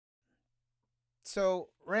So,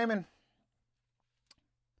 Raymond,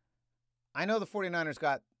 I know the 49ers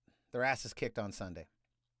got their asses kicked on Sunday,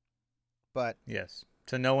 but Yes.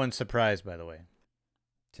 To no one's surprise, by the way.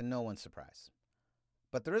 to no one's surprise.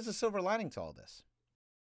 But there is a silver lining to all this.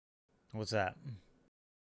 What's that?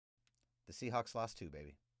 The Seahawks lost too,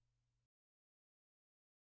 baby.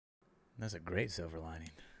 That's a great silver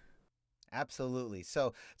lining. Absolutely.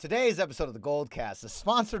 So today's episode of the Goldcast is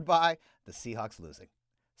sponsored by the Seahawks losing.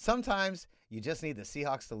 Sometimes you just need the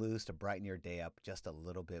Seahawks to lose to brighten your day up just a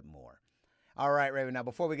little bit more. All right, Raven. Now,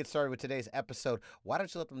 before we get started with today's episode, why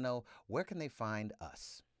don't you let them know where can they find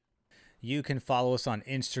us? You can follow us on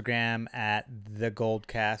Instagram at The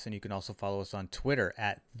Goldcast, and you can also follow us on Twitter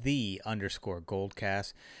at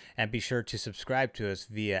 @_Goldcast. And be sure to subscribe to us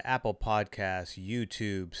via Apple Podcasts,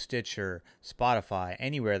 YouTube, Stitcher, Spotify,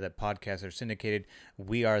 anywhere that podcasts are syndicated.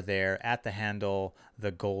 We are there at the handle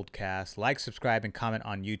The Goldcast. Like, subscribe, and comment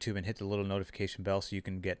on YouTube, and hit the little notification bell so you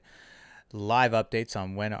can get live updates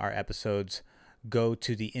on when our episodes go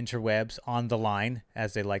to the interwebs on the line,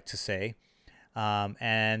 as they like to say.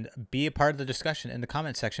 And be a part of the discussion in the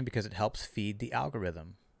comment section because it helps feed the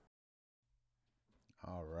algorithm.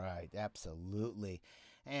 All right, absolutely.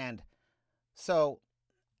 And so,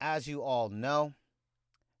 as you all know,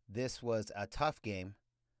 this was a tough game,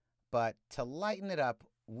 but to lighten it up,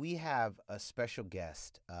 we have a special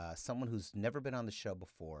guest, someone who's never been on the show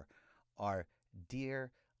before, our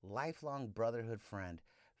dear lifelong brotherhood friend,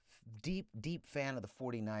 deep fan of the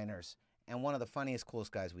 49ers, and one of the funniest,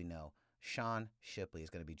 coolest guys we know. Sean Shippley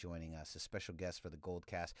is going to be joining us, a special guest for the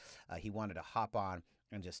Goldcast. He wanted to hop on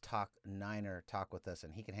and just talk with us,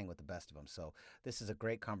 and he can hang with the best of them. So this is a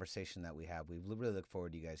great conversation that we have. We really look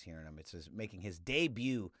forward to you guys hearing him. It's just making his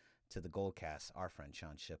debut to the Goldcast, our friend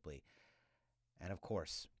Sean Shippley. And, of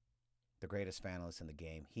course, the greatest fanalist in the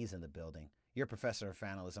game. He's in the building. Your professor of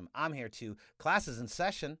fanalism. I'm here, too. Class is in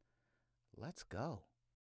session. Let's go.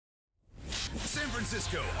 San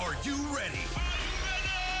Francisco, are you ready?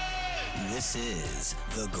 This is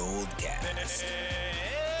the Goldcast.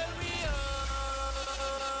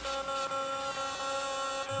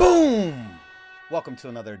 Boom! Welcome to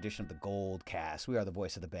another edition of the Goldcast. We are the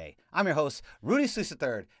voice of the Bay. I'm your host, Rudy Solis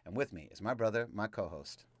III, and with me is my brother, my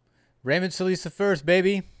co-host, Raymond Solis first,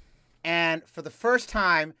 baby. And for the first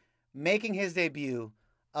time, making his debut,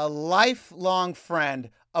 a lifelong friend,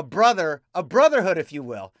 a brotherhood, if you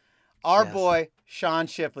will, our boy, Sean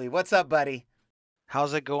Shippley. What's up, buddy?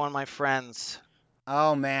 How's it going, my friends?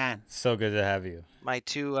 Oh, man. So good to have you. My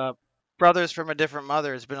two brothers from a different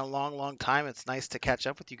mother. It's been a long, long time. It's nice to catch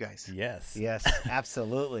up with you guys. Yes. Yes,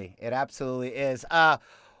 absolutely. It absolutely is.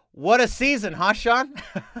 What a season, huh, Sean?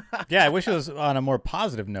 Yeah, I wish it was on a more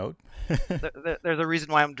positive note. There's a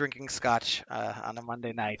reason why I'm drinking scotch on a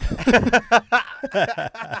Monday night.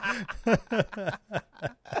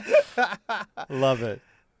 Love it.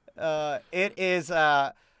 It is.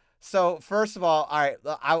 So first of all right,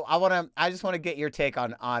 I just want to get your take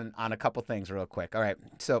on a couple things real quick. All right.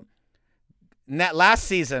 So last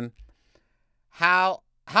season, how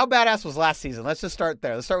badass was last season? Let's just start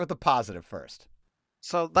there. Let's start with the positive first.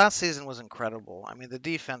 So last season was incredible. I mean, the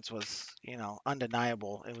defense was,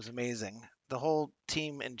 undeniable. It was amazing. The whole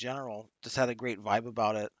team in general just had a great vibe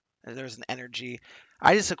about it. There was an energy.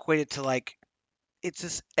 I just equate it to it's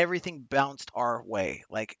just everything bounced our way.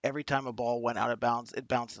 Like every time a ball went out of bounds, it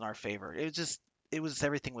bounced in our favor.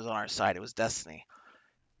 Everything was on our side. It was destiny.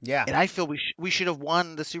 Yeah. And I feel we should have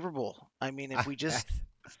won the Super Bowl. I mean, if we just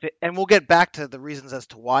fit, and we'll get back to the reasons as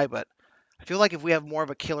to why, but I feel like if we have more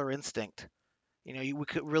of a killer instinct, we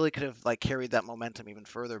could have carried that momentum even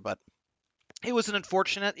further. But it was an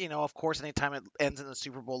unfortunate, of course, anytime it ends in a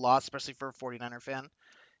Super Bowl loss, especially for a 49er fan,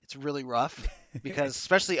 it's really rough because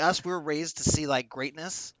especially us, we were raised to see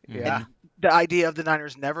greatness. Yeah. And the idea of the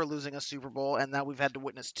Niners never losing a Super Bowl, and now we've had to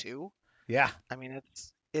witness two. Yeah. I mean,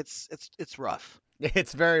 it's rough.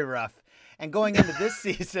 It's very rough. And going into this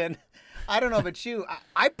season, I don't know about you,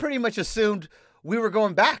 I pretty much assumed we were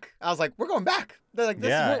going back. I was like, we're going back. They're like,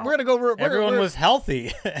 we're going to go. Everyone was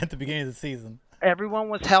healthy at the beginning of the season. Everyone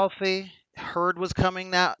was healthy. Hurd was coming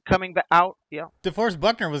back out. Yeah. DeForest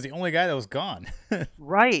Buckner was the only guy that was gone.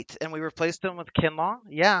 Right, and we replaced him with Kinlaw.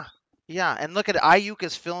 Yeah. And look at it. Ayuk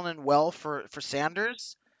is filling in well for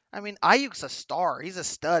Sanders. I mean, Ayuk's a star. He's a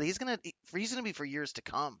stud. He's gonna be for years to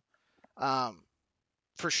come.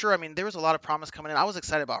 For sure. I mean, there was a lot of promise coming in. I was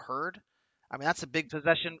excited about Hurd. I mean, that's a big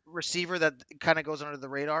possession receiver that kind of goes under the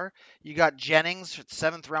radar. You got Jennings,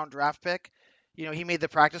 7th round draft pick. He made the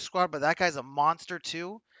practice squad, but that guy's a monster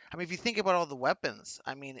too. I mean, if you think about all the weapons,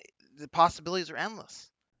 I mean, the possibilities are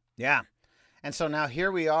endless. Yeah. And so now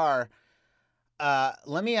here we are.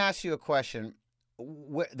 Let me ask you a question.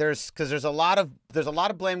 there's a lot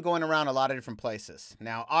of blame going around a lot of different places.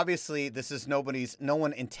 Now, obviously, this is no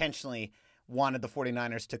one intentionally wanted the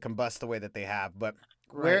 49ers to combust the way that they have, but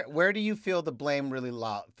Right. where do you feel the blame really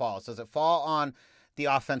falls? Does it fall on the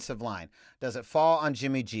offensive line? Does it fall on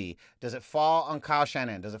Jimmy G? Does it fall on Kyle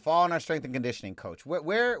Shanahan? Does it fall on our strength and conditioning coach?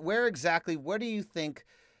 Where exactly? Where do you think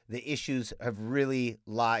the issues have really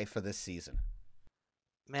lie for this season?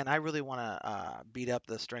 Man, I really want to beat up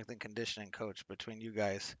the strength and conditioning coach between you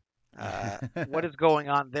guys. What is going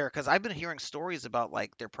on there? Because I've been hearing stories about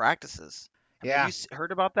like their practices. I mean, have you Yeah,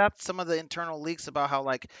 heard about that? Some of the internal leaks about how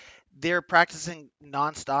like they're practicing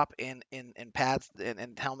nonstop in pads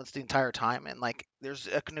and helmets the entire time, and like there's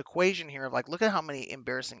an equation here of like look at how many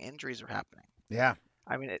embarrassing injuries are happening. yeah.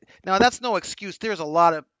 I mean, now that's no excuse. There's a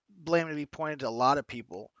lot of blame to be pointed to a lot of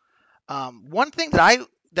people. One thing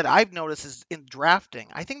that I've noticed is in drafting.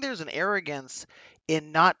 I think there's an arrogance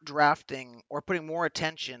in not drafting or putting more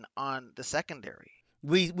attention on the secondary.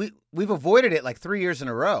 We've avoided it like 3 years in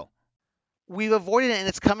a row. We've avoided it, and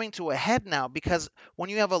it's coming to a head now because when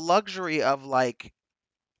you have a luxury of like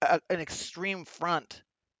an extreme front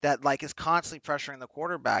that like is constantly pressuring the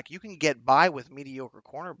quarterback, you can get by with mediocre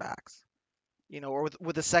cornerbacks. Or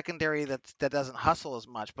with a secondary that doesn't hustle as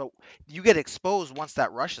much, but you get exposed once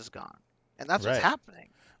that rush is gone, and that's what's Right. happening.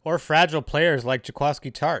 Or fragile players like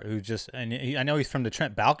Jaquaski Tart, who I know he's from the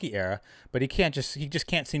Trent Baalke era, but he just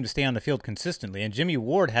can't seem to stay on the field consistently. And Jimmy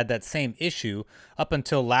Ward had that same issue up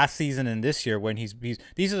until last season and this year when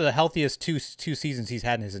these are the healthiest two seasons he's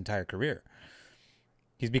had in his entire career.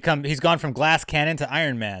 He's gone from glass cannon to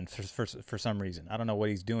Iron Man for some reason. I don't know what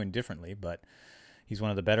he's doing differently, but he's one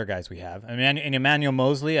of the better guys we have. I mean, and Emmanuel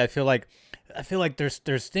Mosley, I feel like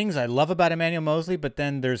there's things I love about Emmanuel Mosley, but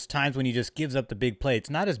then there's times when he just gives up the big play. It's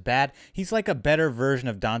not as bad. He's like a better version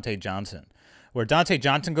of Dante Johnson, where Dante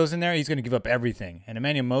Johnson goes in there, he's going to give up everything, and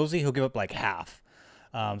Emmanuel Mosley, he'll give up like half.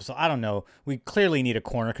 So I don't know. We clearly need a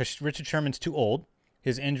corner because Richard Sherman's too old.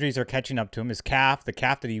 His injuries are catching up to him. The calf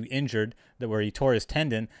that he injured, where he tore his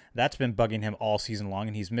tendon, that's been bugging him all season long,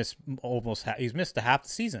 and he's missed the half the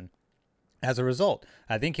season. As a result,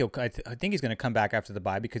 I think he's going to come back after the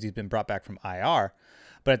bye because he's been brought back from IR.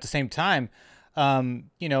 But at the same time,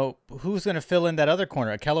 who's going to fill in that other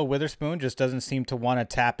corner? Akello Witherspoon just doesn't seem to want to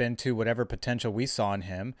tap into whatever potential we saw in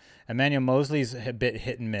him. Emmanuel Mosley's a bit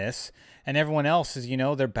hit and miss, and everyone else is,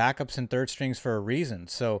 they're backups and third strings for a reason.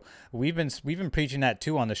 So we've been preaching that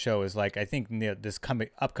too on the show. Is like I think this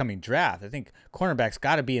upcoming draft, I think cornerbacks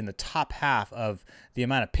got to be in the top half of the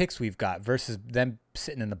amount of picks we've got versus them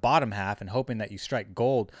sitting in the bottom half and hoping that you strike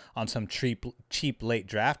gold on some cheap late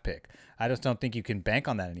draft pick. I just don't think you can bank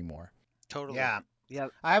on that anymore. Totally. Yeah. Yeah.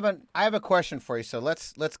 I have a question for you. So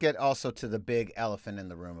let's get also to the big elephant in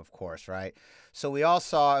the room, of course, right? So we all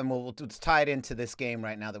saw, and we'll tie it into this game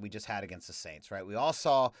right now that we just had against the Saints, right? We all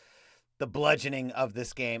saw the bludgeoning of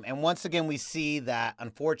this game, and once again we see that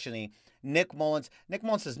unfortunately Nick Mullins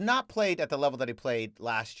has not played at the level that he played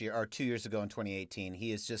last year or 2 years ago in 2018.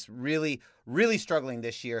 He is just really, really struggling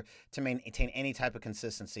this year to maintain any type of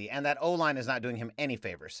consistency, and that O-line is not doing him any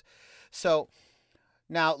favors. So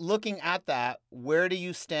now, looking at that, where do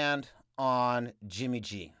you stand on Jimmy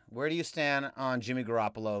G? Where do you stand on Jimmy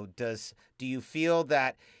Garoppolo? Do you feel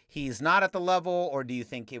that he's not at the level, or do you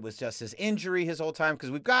think it was just his injury his whole time?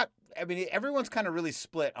 Because everyone's kind of really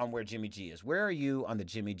split on where Jimmy G is. Where are you on the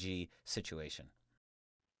Jimmy G situation?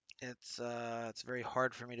 It's very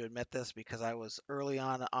hard for me to admit this because I was early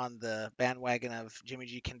on the bandwagon of Jimmy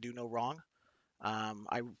G can do no wrong.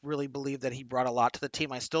 I really believe that he brought a lot to the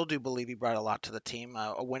team. I still do believe he brought a lot to the team.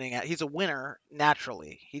 He's a winner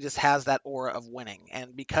naturally. He just has that aura of winning.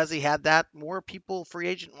 And because he had that, more people free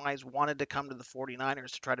agent wise wanted to come to the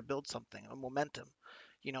 49ers to try to build something, a momentum.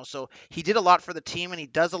 So he did a lot for the team and he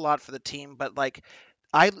does a lot for the team. But like,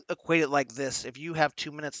 I equate it like this. If you have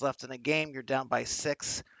 2 minutes left in a game, you're down by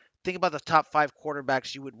 6. Think about the top 5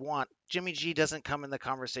 quarterbacks you would want. Jimmy G doesn't come in the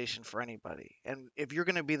conversation for anybody. And if you're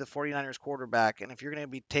going to be the 49ers quarterback, and if you're going to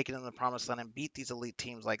be taken in the promised land and beat these elite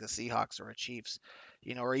teams like the Seahawks or the Chiefs,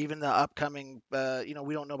 or even the upcoming,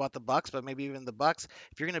 we don't know about the Bucks, but maybe even the Bucks.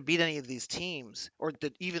 If you're going to beat any of these teams, or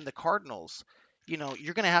even the Cardinals,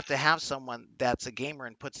 you're going to have someone that's a gamer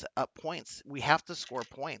and puts up points. We have to score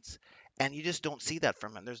points, and you just don't see that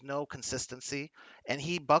from him. There's no consistency, and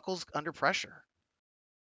he buckles under pressure.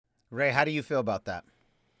 Ray, how do you feel about that?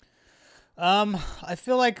 I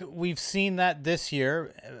feel like we've seen that this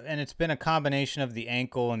year, and it's been a combination of the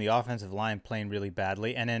ankle and the offensive line playing really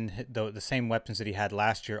badly, and then the same weapons that he had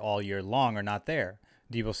last year all year long are not there.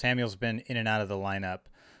 Deebo Samuel's been in and out of the lineup.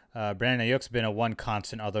 Brandon Ayuk's been a one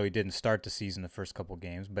constant, although he didn't start the season the first couple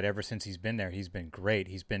games. But ever since he's been there, he's been great.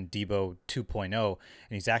 He's been Debo 2.0, and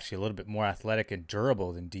he's actually a little bit more athletic and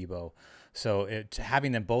durable than Debo. So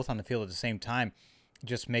having them both on the field at the same time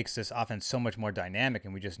just makes this offense so much more dynamic,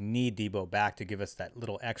 and we just need Debo back to give us that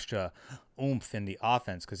little extra oomph in the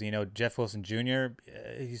offense. Because Jeff Wilson Jr.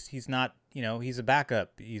 He's not he's a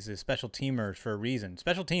backup. He's a special teamer for a reason.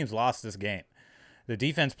 Special teams lost this game. The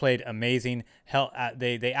defense played amazing. Hell,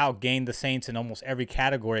 they outgained the Saints in almost every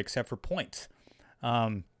category except for points.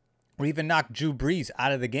 We even knocked Drew Brees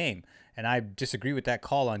out of the game. And I disagree with that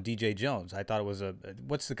call on DJ Jones. I thought it was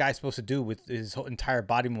what's the guy supposed to do with his whole entire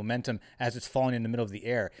body momentum as it's falling in the middle of the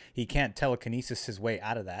air? He can't telekinesis his way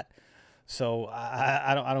out of that. So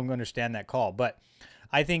I don't understand that call. But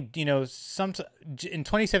I think, in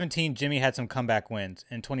 2017, Jimmy had some comeback wins.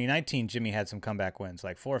 In 2019, Jimmy had some comeback wins,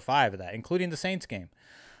 like 4 or 5 of that, including the Saints game.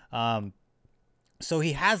 So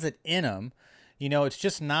he has it in him.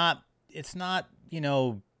 It's not,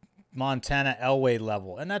 Montana Elway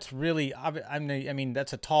level. And that's really,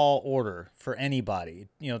 that's a tall order for anybody.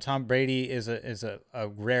 Tom Brady is a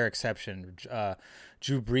rare exception.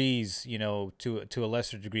 Drew Brees, to a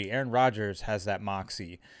lesser degree. Aaron Rodgers has that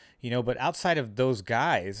moxie. But outside of those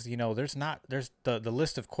guys, there's the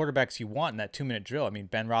list of quarterbacks you want in that 2-minute drill. I mean,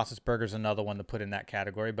 Ben Roethlisberger's another one to put in that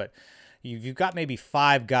category, but you've got maybe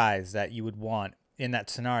 5 guys that you would want in that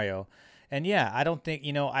scenario. And yeah, I don't think,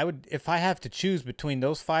 I would, if I have to choose between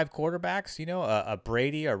those 5 quarterbacks, a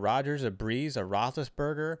Brady, a Rodgers, a Brees, a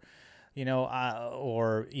Roethlisberger,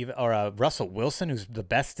 or a Russell Wilson, who's the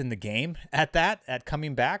best in the game at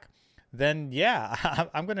coming back, then yeah,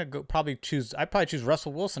 I'm gonna probably choose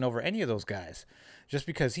Russell Wilson over any of those guys, just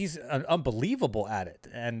because he's unbelievable at it,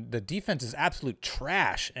 and the defense is absolute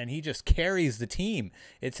trash, and he just carries the team.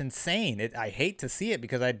 It's insane. I hate to see it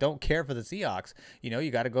because I don't care for the Seahawks.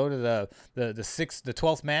 You got to go to the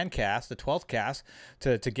 12th man cast, the 12th cast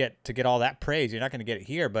to get all that praise. You're not going to get it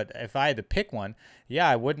here. But if I had to pick one, yeah,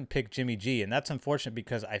 I wouldn't pick Jimmy G, and that's unfortunate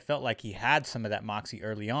because I felt like he had some of that moxie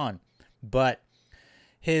early on, but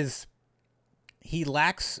he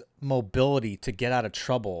lacks mobility to get out of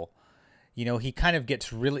trouble. He kind of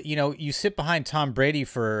gets really, you sit behind Tom Brady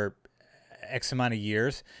for X amount of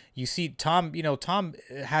years. You see Tom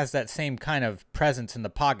has that same kind of presence in the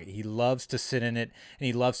pocket. He loves to sit in it, and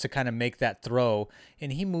he loves to kind of make that throw,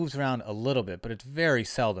 and he moves around a little bit, but it's very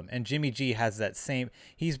seldom. And Jimmy G has that same,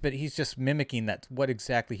 he's just mimicking that, what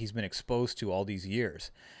exactly he's been exposed to all these years.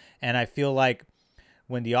 And I feel like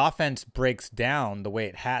when the offense breaks down the way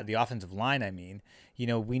it had, the offensive line,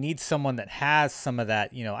 we need someone that has some of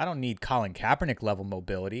that. I don't need Colin Kaepernick level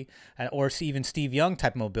mobility or even Steve Young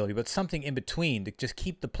type mobility, but something in between to just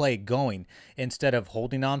keep the play going instead of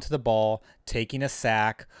holding on to the ball, taking a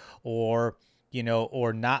sack, or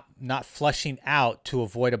not flushing out to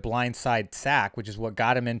avoid a blindside sack, which is what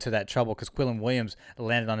got him into that trouble because Quillen Williams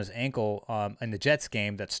landed on his ankle in the Jets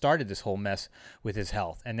game that started this whole mess with his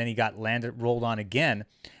health. And then he got rolled on again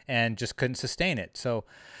and just couldn't sustain it. So,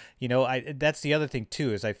 that's the other thing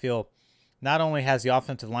too, is I feel not only has the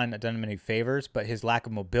offensive line not done him any favors, but his lack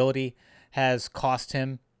of mobility has cost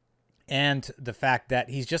him. And the fact that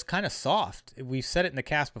he's just kind of soft. We've said it in the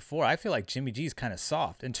cast before. I feel like Jimmy G is kind of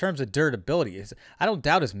soft in terms of durability. I don't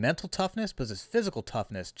doubt his mental toughness, but his physical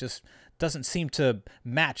toughness just doesn't seem to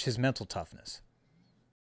match his mental toughness.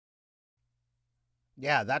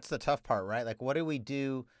 Yeah, that's the tough part, right? Like, what do we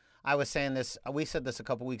do? I was saying this, we said this a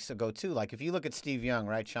couple weeks ago too. Like, if you look at Steve Young,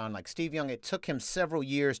 right, Sean? Like, Steve Young, it took him several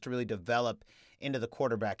years to really develop into the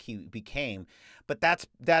quarterback he became. But that's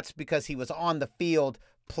because he was on the field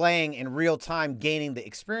playing in real time, gaining the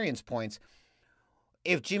experience points.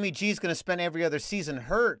 If Jimmy G's going to spend every other season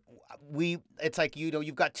hurt, it's like,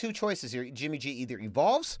 you've got 2 choices here. Jimmy G either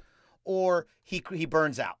evolves or he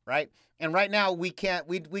burns out, right? And right now we can't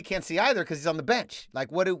see either because he's on the bench.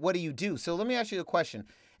 Like, what do you do? So let me ask you a question.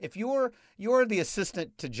 If you're the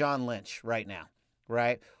assistant to John Lynch right now,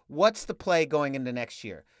 right? What's the play going into next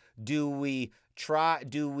year? Do we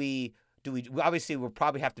obviously we'll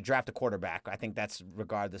probably have to draft a quarterback. I think that's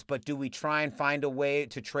regardless. But do we try and find a way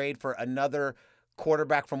to trade for another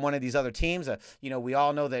quarterback from one of these other teams? We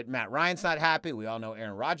all know that Matt Ryan's not happy. We all know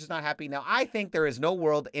Aaron Rodgers is not happy. Now, I think there is no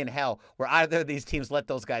world in hell where either of these teams let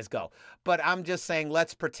those guys go. But I'm just saying,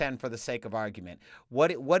 let's pretend for the sake of argument.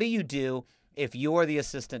 What do you do if you're the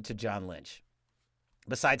assistant to John Lynch,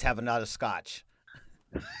 besides have another scotch?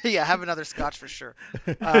 Yeah, have another scotch for sure.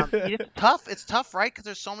 It's tough. It's tough, right? Because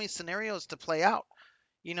there's so many scenarios to play out.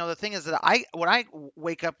 The thing is that when I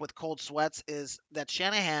wake up with cold sweats is that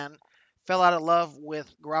Shanahan fell out of love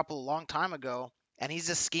with Garoppolo a long time ago, and he's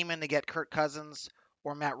just scheming to get Kirk Cousins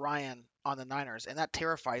or Matt Ryan on the Niners, and that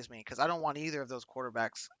terrifies me because I don't want either of those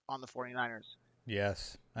quarterbacks on the 49ers.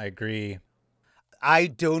 Yes, I agree. I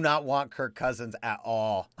do not want Kirk Cousins at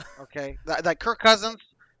all. Okay, like Kirk Cousins.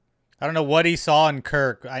 I don't know what he saw in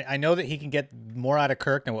Kirk. I know that he can get more out of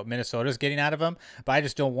Kirk than what Minnesota's getting out of him, but I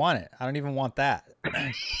just don't want it. I don't even want that.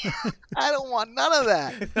 I don't want none of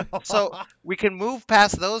that. So we can move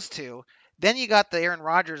past those two. Then you got the Aaron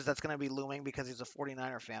Rodgers that's going to be looming because he's a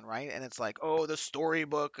 49er fan, right? And it's like, oh, the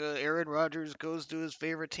storybook, Aaron Rodgers goes to his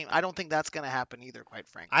favorite team. I don't think that's going to happen either, quite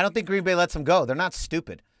frankly. I don't think Green Bay lets him go. They're not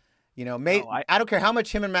stupid. You know, No, I don't care how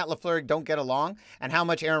much him and Matt LaFleur don't get along and how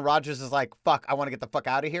much Aaron Rodgers is like, fuck, I want to get the fuck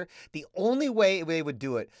out of here. The only way they would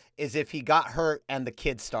do it is if he got hurt and the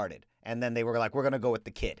kid started. And then they were like, we're going to go with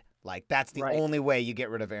the kid. Like, that's the Right. only way you get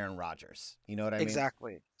rid of Aaron Rodgers. You know what I mean?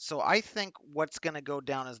 Exactly. So I think what's going to go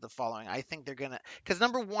down is the following. I think they're going to, because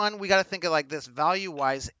number one, we got to think of like this value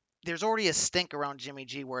wise. There's already a stink around Jimmy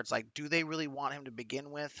G where it's like, do they really want him to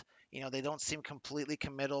begin with? You know, they don't seem completely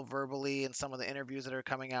committal verbally in some of the interviews that are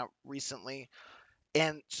coming out recently.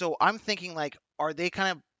 And so I'm thinking like, are they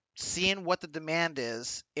kind of seeing what the demand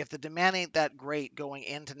is? If the demand ain't that great going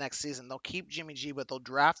into next season, they'll keep Jimmy G, but they'll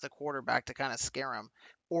draft the quarterback to kind of scare him,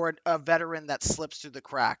 or a veteran that slips through the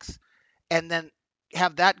cracks, and then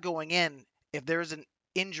have that going in. If there's an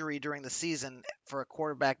injury during the season for a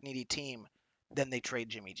quarterback needy team, then they trade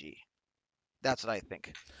Jimmy G. That's what I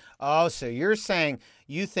think. Oh, so you're saying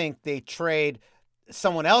you think they trade,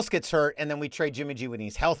 someone else gets hurt, and then we trade Jimmy G when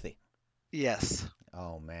he's healthy. Yes.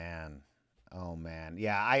 Oh, man.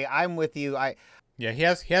 Yeah, I'm with you. Yeah, he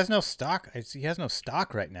has no stock. He has no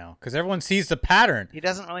stock right now because everyone sees the pattern. He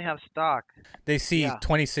doesn't really have stock. They see Yeah.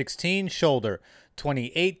 2016 shoulder,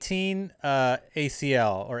 2018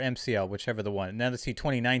 ACL or MCL, whichever the one. And now they see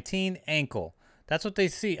 2019 ankle. That's what they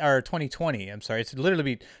see. Or 2020. I'm sorry. It's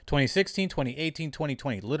literally 2016, 2018,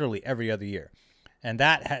 2020. Literally every other year, and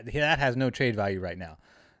that has no trade value right now,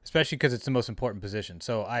 especially because it's the most important position.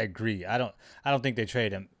 So I agree. I don't think they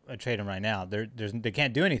trade him right now. They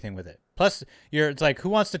can't do anything with it. Plus, it's like, who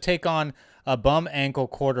wants to take on a bum ankle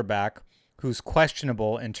quarterback who's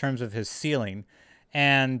questionable in terms of his ceiling,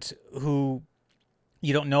 and who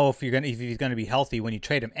you don't know if he's gonna be healthy when you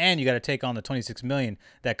trade him, and you got to take on the $26 million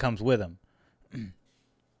that comes with him.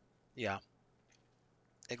 Yeah.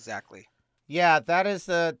 Exactly. Yeah, that's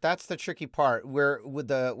the tricky part.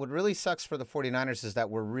 What really sucks for the 49ers is that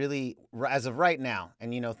we're really, as of right now,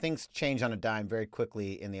 and you know, things change on a dime very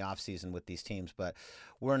quickly in the offseason with these teams, but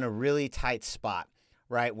we're in a really tight spot,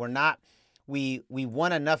 right? We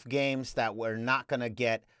won enough games that we're not going to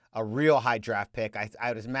get a real high draft pick.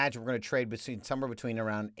 I would imagine we're going to trade somewhere between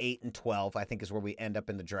around 8 and 12, I think is where we end up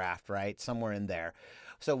in the draft, right? Somewhere in there.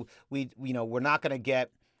 So we're not going to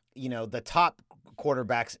get, the top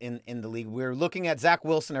quarterbacks in the league. We're looking at Zach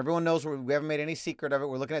Wilson. Everyone knows we haven't made any secret of it.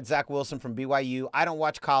 We're looking at Zach Wilson from BYU. I don't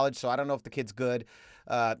watch college, so I don't know if the kid's good.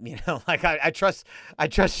 Like I trust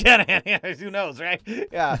Shanahan. Who knows, right?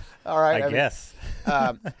 Yeah. All right. I guess.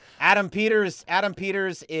 Adam Peters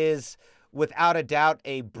is without a doubt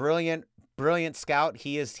a brilliant scout.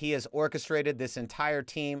 He has orchestrated this entire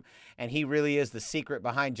team, and he really is the secret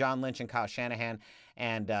behind John Lynch and Kyle Shanahan.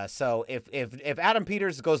 And so if Adam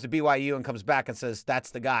Peters goes to BYU and comes back and says that's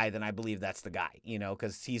the guy, then I believe that's the guy,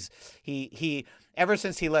 because he ever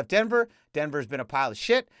since he left Denver's been a pile of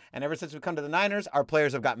shit, and ever since we come to the Niners, our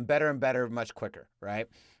players have gotten better and better much quicker, right?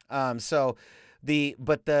 So the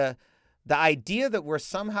idea that we're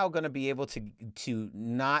somehow going to be able to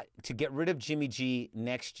get rid of Jimmy G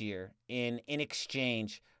next year in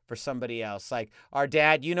exchange for somebody else, like our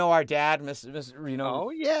dad, our dad, Oh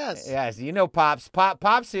yes. Yes, Pops.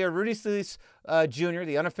 Pops here, Rudy Sleece Jr.,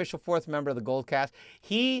 the unofficial fourth member of the Gold Cast.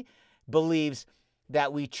 He believes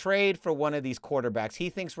that we trade for one of these quarterbacks. He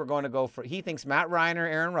thinks he thinks Matt Ryan or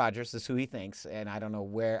Aaron Rodgers is who he thinks, and I don't know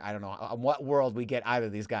what world we get either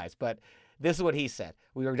of these guys, but this is what he said.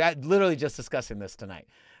 We were literally just discussing this tonight,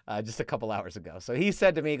 just a couple hours ago. So he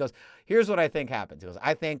said to me, he goes, here's what I think happens. He goes,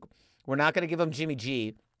 I think we're not going to give him Jimmy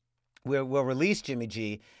G. We'll release Jimmy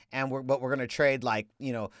G, but we're going to trade,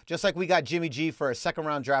 just like we got Jimmy G for a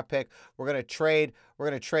second-round draft pick. We're going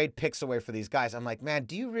to trade picks away for these guys. I'm like, man,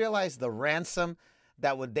 do you realize the ransom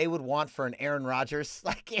that they would want for an Aaron Rodgers?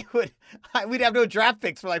 Like, we'd have no draft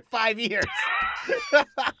picks for like 5 years.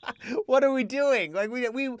 What are we doing? Like,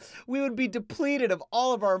 we would be depleted of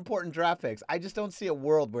all of our important draft picks. I just don't see a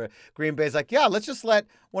world where Green Bay's like, yeah, let's just let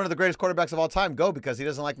one of the greatest quarterbacks of all time go because he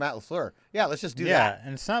doesn't like Matt LaFleur. Yeah, let's just do that. Yeah,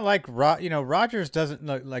 and it's not like Rodgers doesn't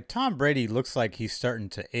look like Tom Brady. Looks like he's starting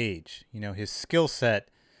to age. His skill set,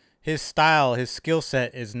 his style, his skill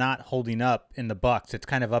set is not holding up in the Bucs. It's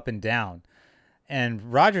kind of up and down.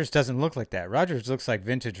 And Rodgers doesn't look like that. Rodgers looks like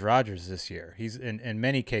vintage Rodgers this year. He's in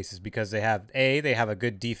many cases because they have a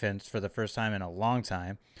good defense for the first time in a long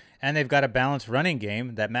time, and they've got a balanced running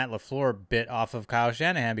game that Matt LaFleur bit off of Kyle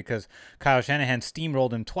Shanahan because Kyle Shanahan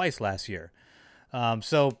steamrolled him twice last year.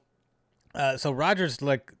 So Rodgers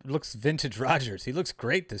looks vintage Rodgers. He looks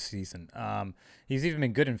great this season. He's even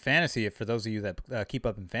been good in fantasy for those of you that keep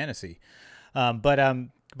up in fantasy. But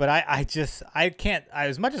I can't,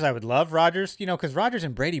 as much as I would love Rodgers, because Rodgers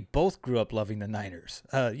and Brady both grew up loving the Niners.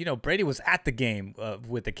 Brady was at the game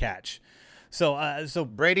with the catch. So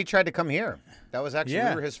Brady tried to come here. That was actually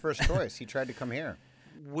Yeah. we were his first choice. He tried to come here.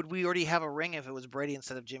 Would we already have a ring if it was Brady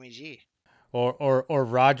instead of Jimmy G? or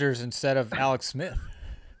Rodgers instead of Alex Smith.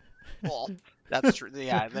 Well, that's true.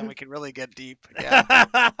 Yeah, then we could really get deep.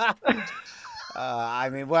 Yeah.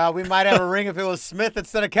 We might have a ring if it was Smith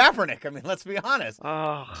instead of Kaepernick. I mean, let's be honest.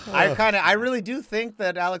 Oh, I really do think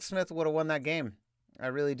that Alex Smith would have won that game. I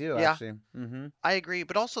really do, Yeah. actually. Mm-hmm. I agree,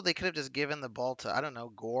 but also they could have just given the ball to, I don't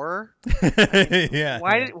know, Gore. Yeah.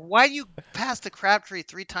 Why do you pass to Crabtree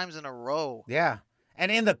 3 times in a row? Yeah.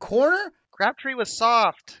 And in the corner, Crabtree was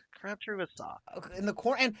soft. in the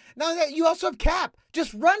corner, and not that you also have Cap.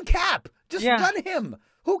 Just run Cap. Just Yeah. run him.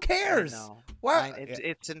 Who cares? I know. Why?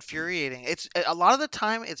 It's infuriating. It's a lot of the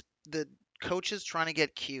time it's the coaches trying to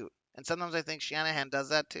get cute, and sometimes I think Shanahan does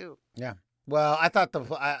that too. Yeah. Well,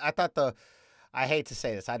 I hate to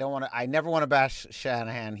say this. I never want to bash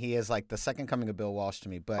Shanahan. He is like the second coming of Bill Walsh to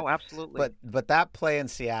me. But Oh, absolutely. but that play in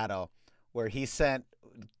Seattle where he sent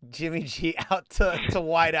Jimmy G out to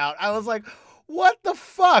wide out, I was like, what the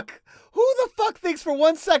fuck? Who the fuck thinks for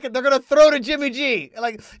 1 second they're gonna throw to Jimmy G?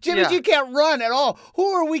 Like Jimmy Yeah. G can't run at all. Who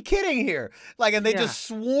are we kidding here? Like, and they Yeah. just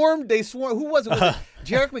swarmed. They swarmed. Who was it? Was it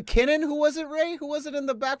Jerick McKinnon? Who was it? Ray? Who was it in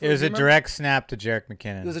the backfield? It was Do a you remember? direct snap to Jerick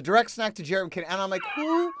McKinnon. It was a direct snack to Jerick McKinnon, and I'm like,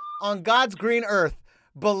 who on God's green earth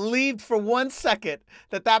believed for 1 second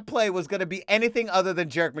that play was going to be anything other than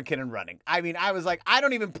Jerick McKinnon running? I mean, I was like, I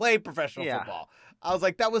don't even play professional Yeah. football. I was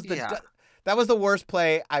like, that was Yeah. that was the worst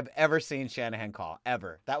play I've ever seen Shanahan call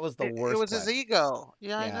ever. That was the worst. It was play. his ego.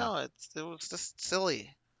 Yeah, I Yeah. know. It was just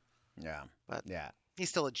silly. Yeah, But- yeah. He's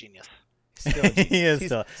still a genius. Still a genius. He is He's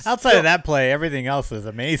still. Outside of that play, everything else is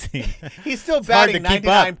amazing. He's still hard to batting keep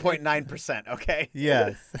up. 99.9%. Okay.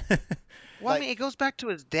 Yes. Well, Like- I mean, it goes back to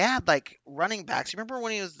his dad, like running backs. You remember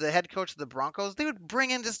when he was the head coach of the Broncos? They would bring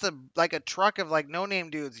in just a truck of like no-name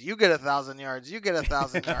dudes. You get 1,000 yards. You get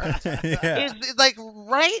 1,000 yards. Yeah. It's like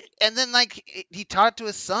right, and then like he taught to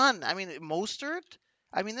his son. I mean, Mostert.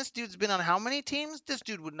 I mean, this dude's been on how many teams? This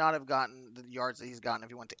dude would not have gotten the yards that he's gotten if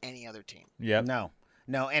he went to any other team. Yep.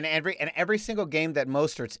 No, and every single game that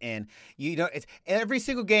Mostert's in, it's every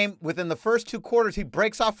single game within the first 2 quarters he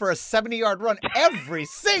breaks off for a 70-yard run. Every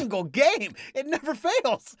single game, it never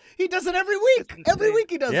fails. He does it every week. Every week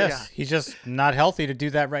he does Yes. He's just not healthy to do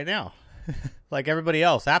that right now. Like everybody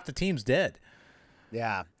else, half the team's dead. it.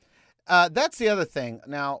 Yeah, that's the other thing.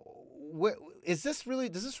 Now, does this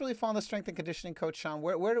really fall on the strength and conditioning coach, Sean?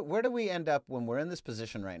 Where do we end up when we're in this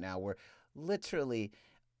position right now? Where literally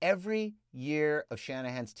every year of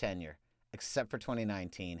Shanahan's tenure, except for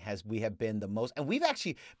 2019, we have been the most, and we've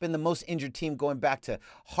actually been the most injured team going back to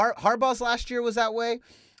Harbaugh's last year was that way.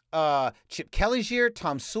 Chip Kelly's year,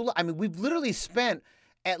 Tom Sula. I mean, we've literally spent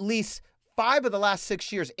at least 5 of the last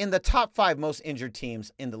 6 years in the top 5 most injured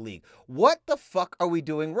teams in the league. What the fuck are we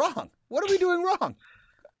doing wrong? What are we doing wrong?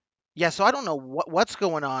 Yeah, so I don't know what's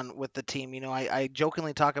going on with the team. I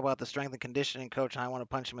jokingly talk about the strength and conditioning coach, and I want to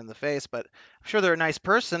punch him in the face, but I'm sure they're a nice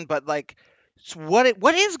person. But like, so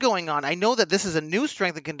what is going on? I know that this is a new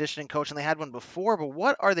strength and conditioning coach, and they had one before, but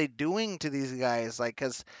what are they doing to these guys? Like,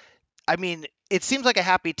 because I mean, it seems like a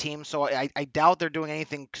happy team, so I doubt they're doing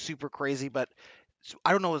anything super crazy, but.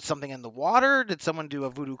 I don't know, is something in the water? Did someone do a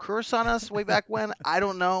voodoo curse on us way back when? I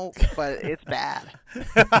don't know, but it's bad.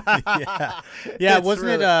 Yeah. It's Wasn't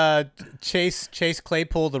really- it Chase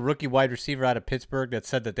Claypool, the rookie wide receiver out of Pittsburgh, that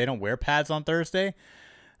said that they don't wear pads on Thursday?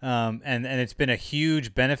 And it's been a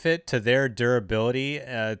huge benefit to their durability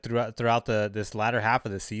throughout this latter half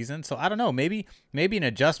of the season. So I don't know, maybe an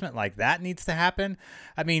adjustment like that needs to happen.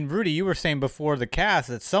 I mean, Rudy, you were saying before the cast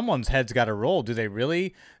that someone's head's got to roll. Do they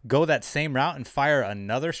really go that same route and fire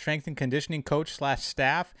another strength and conditioning coach /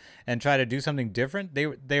 staff and try to do something different?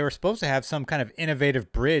 They were supposed to have some kind of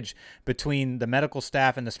innovative bridge between the medical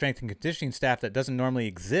staff and the strength and conditioning staff that doesn't normally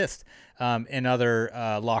exist in other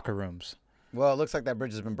locker rooms. Well, it looks like that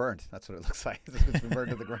bridge has been burned. That's what it looks like. It's been burned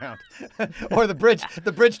to the ground. Or the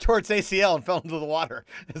bridge tore its ACL and fell into the water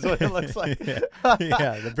is what it looks like.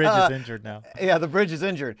 Yeah, the bridge is injured now. Yeah, the bridge is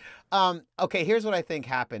injured. Okay, here's what I think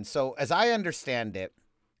happened. So as I understand it,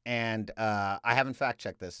 and I haven't fact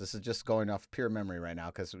checked this. This is just going off pure memory right now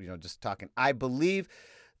because just talking. I believe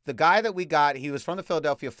the guy that we got, he was from the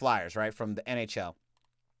Philadelphia Flyers, right, from the NHL.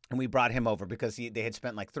 And we brought him over because they had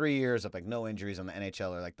spent like 3 years of like no injuries on the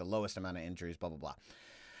NHL, or like the lowest amount of injuries, blah, blah,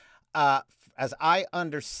 blah. As I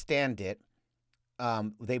understand it,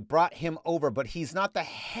 they brought him over, but he's not the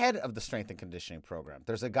head of the strength and conditioning program.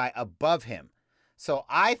 There's a guy above him. So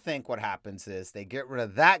I think what happens is they get rid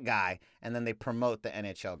of that guy and then they promote the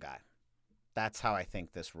NHL guy. That's how I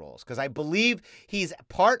think this rolls. Because I believe he's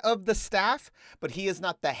part of the staff, but he is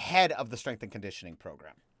not the head of the strength and conditioning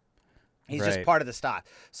program. He's just part of the staff.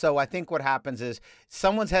 So I think what happens is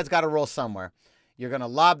someone's head's got to roll somewhere. You're going to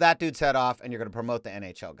lob that dude's head off, and you're going to promote the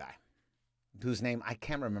NHL guy, whose name I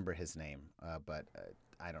can't remember his name, but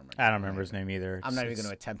I don't remember. I don't remember his name either. I'm not even going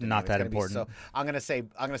to attempt it. Not that important. So I'm going to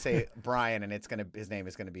say Brian, and his name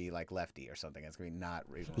is going to be like Lefty or something. It's going to be not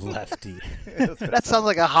even Lefty. That sounds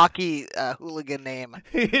like a hockey hooligan name.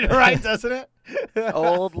 Right, doesn't it?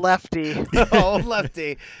 Old Lefty. Old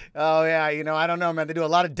Lefty. Oh yeah, I don't know, man. They do a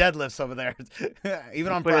lot of deadlifts over there,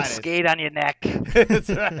 even on Put Fridays. a skate on your neck. That's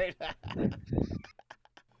right.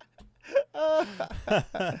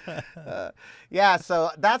 Yeah,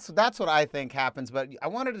 so that's what I think happens. But I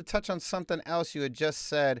wanted to touch on something else you had just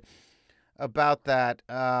said about that.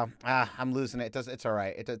 I'm losing it. It's all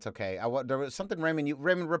right. It's okay. There was something, Raymond.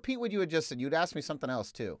 Raymond, repeat what you had just said. You'd asked me something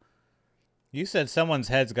else too. You said someone's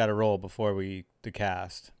head's got to roll before the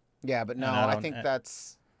cast. Yeah, but no, I think that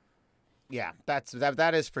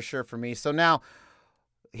is for sure for me. So now,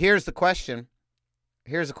 here's the question.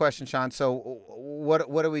 Sean. So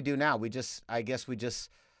what do we do now? I guess we just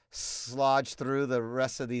slodge through the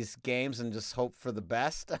rest of these games and just hope for the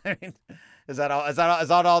best. I mean, is that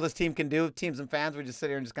all this team can do? Teams and fans, we just sit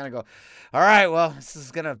here and just kind of go, all right, well, this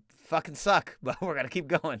is gonna fucking suck, but we're gonna keep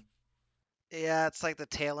going. Yeah, it's like the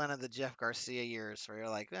tail end of the Jeff Garcia years where you're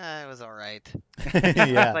like, it was all right.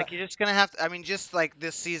 Yeah. Like you're just going to have to, just like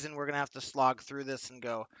this season, we're going to have to slog through this and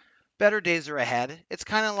go, better days are ahead. It's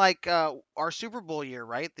kind of like our Super Bowl year,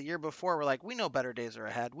 right? The year before, we're like, we know better days are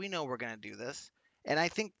ahead. We know we're going to do this. And I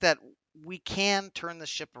think that we can turn the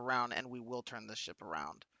ship around, and we will turn the ship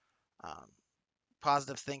around.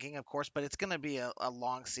 Positive thinking, of course, but it's going to be a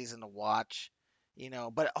long season to watch.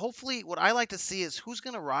 But hopefully what I like to see is who's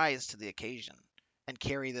going to rise to the occasion and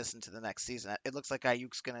carry this into the next season. It looks like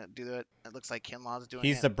Ayuk's going to do it. It looks like Kinlaw's doing it.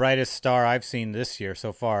 He's the brightest star I've seen this year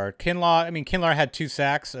so far. Kinlaw had 2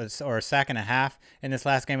 sacks or a sack and a half in this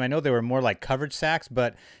last game. I know they were more like coverage sacks,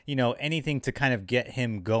 but anything to kind of get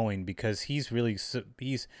him going, because he's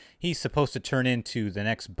supposed to turn into the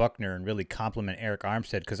next Buckner and really complement Eric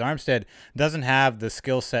Armstead, because Armstead doesn't have the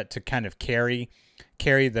skill set to kind of carry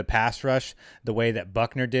the pass rush the way that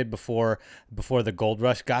Buckner did before the gold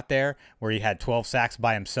rush got there, where he had 12 sacks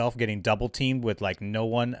by himself, getting double teamed with like no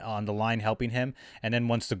one on the line helping him. And then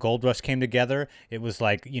once the gold rush came together, it was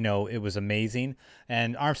like, it was amazing.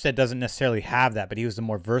 And Armstead doesn't necessarily have that, but he was the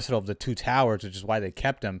more versatile of the two towers, which is why they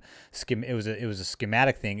kept him. It was a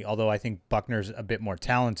schematic thing, although I think Buckner's a bit more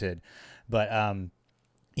talented. But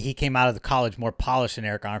he came out of the college more polished than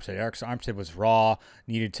Eric Armstead. Eric Armstead was raw,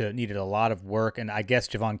 needed a lot of work, and I guess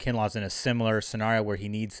Javon Kinlaw's in a similar scenario where he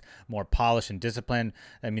needs more polish and discipline.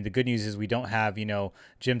 I mean, the good news is we don't have,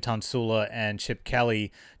 Jim Tonsula and Chip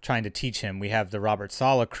Kelly trying to teach him. We have the Robert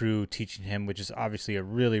Saleh crew teaching him, which is obviously a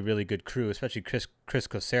really, really good crew, especially Chris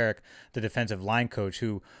Kosarek, the defensive line coach,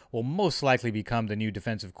 who will most likely become the new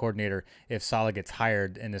defensive coordinator if Saleh gets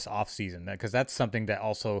hired in this offseason, because that's something that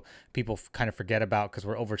also people kind of forget about because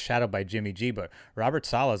we're overshadowed by Jimmy G, but Robert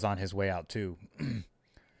Saleh's on his way out too.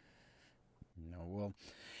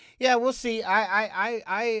 Yeah, we'll see.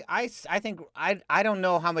 I think I don't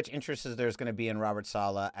know how much interest there's going to be in Robert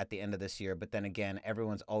Saleh at the end of this year, but then again,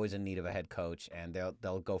 everyone's always in need of a head coach, and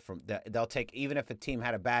they'll take, even if a team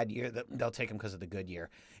had a bad year, they'll take him because of the good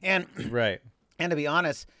year. And right. And to be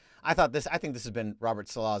honest, I think this has been Robert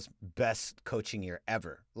Saleh's best coaching year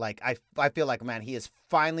ever. Like I feel like, man, he is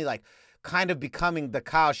finally like kind of becoming the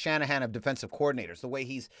Kyle Shanahan of defensive coordinators, the way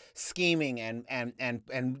he's scheming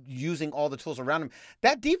and using all the tools around him.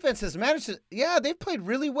 That defense has managed to, they've played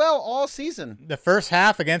really well all season. The first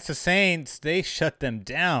half against the Saints, they shut them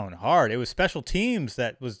down hard. It was special teams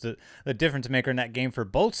that was the difference maker in that game for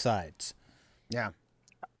both sides. Yeah.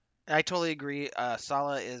 I totally agree.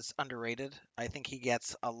 Saleh is underrated. I think he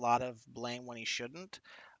gets a lot of blame when he shouldn't.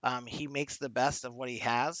 He makes the best of what he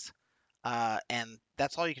has. And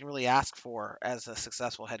that's all you can really ask for as a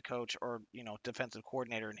successful head coach or, defensive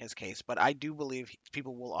coordinator in his case. But I do believe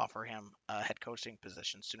people will offer him a head coaching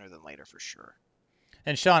position sooner than later for sure.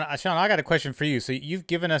 And Sean, I got a question for you. So you've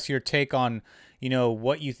given us your take on,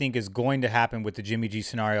 what you think is going to happen with the Jimmy G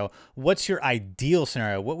scenario. What's your ideal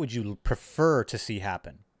scenario? What would you prefer to see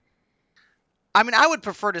happen? I mean, I would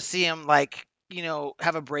prefer to see him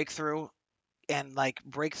have a breakthrough and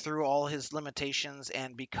break through all his limitations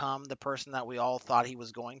and become the person that we all thought he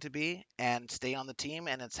was going to be and stay on the team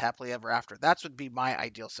and it's happily ever after. That would be my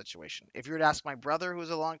ideal situation. If you were to ask my brother, who's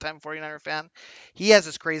a longtime 49er fan, he has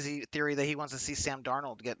this crazy theory that he wants to see Sam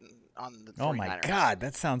Darnold get on the 49ers. Oh my God,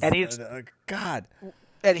 that sounds God.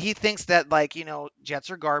 And he thinks that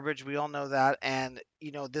Jets are garbage. We all know that. And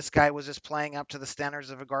this guy was just playing up to the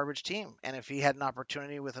standards of a garbage team. And if he had an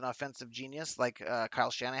opportunity with an offensive genius like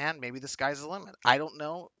Kyle Shanahan, maybe the sky's the limit. I don't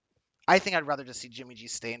know. I think I'd rather just see Jimmy G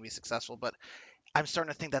stay and be successful, but I'm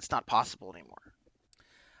starting to think that's not possible anymore.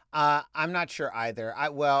 I'm not sure either.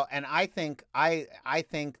 I think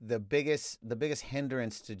the biggest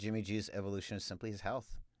hindrance to Jimmy G's evolution is simply his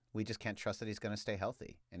health. We just can't trust that he's going to stay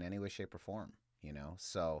healthy in any way, shape, or form.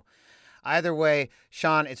 So either way,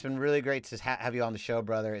 Sean, it's been really great to have you on the show,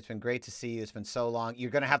 brother. It's been great to see you. It's been so long. You're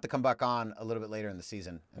going to have to come back on a little bit later in the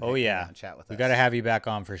season. And chat with us. We got to have you back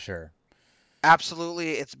on for sure.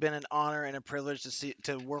 Absolutely. It's been an honor and a privilege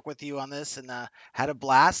to work with you on this, and had a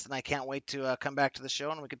blast, and I can't wait to come back to the show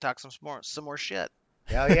and we can talk some more shit.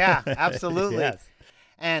 Hell yeah, absolutely. Yes.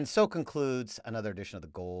 And so concludes another edition of the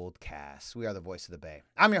Gold Cast. We are the voice of the Bay.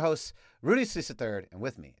 I'm your host, Rudy Solis III, and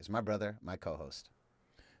with me is my brother, my co-host,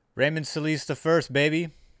 Raymond Solis the First, baby.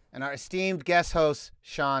 And our esteemed guest host,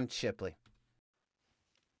 Sean Shippley.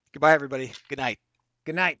 Goodbye, everybody. Good night.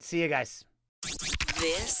 Good night. See you guys.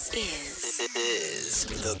 This is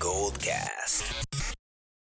the Gold Cast.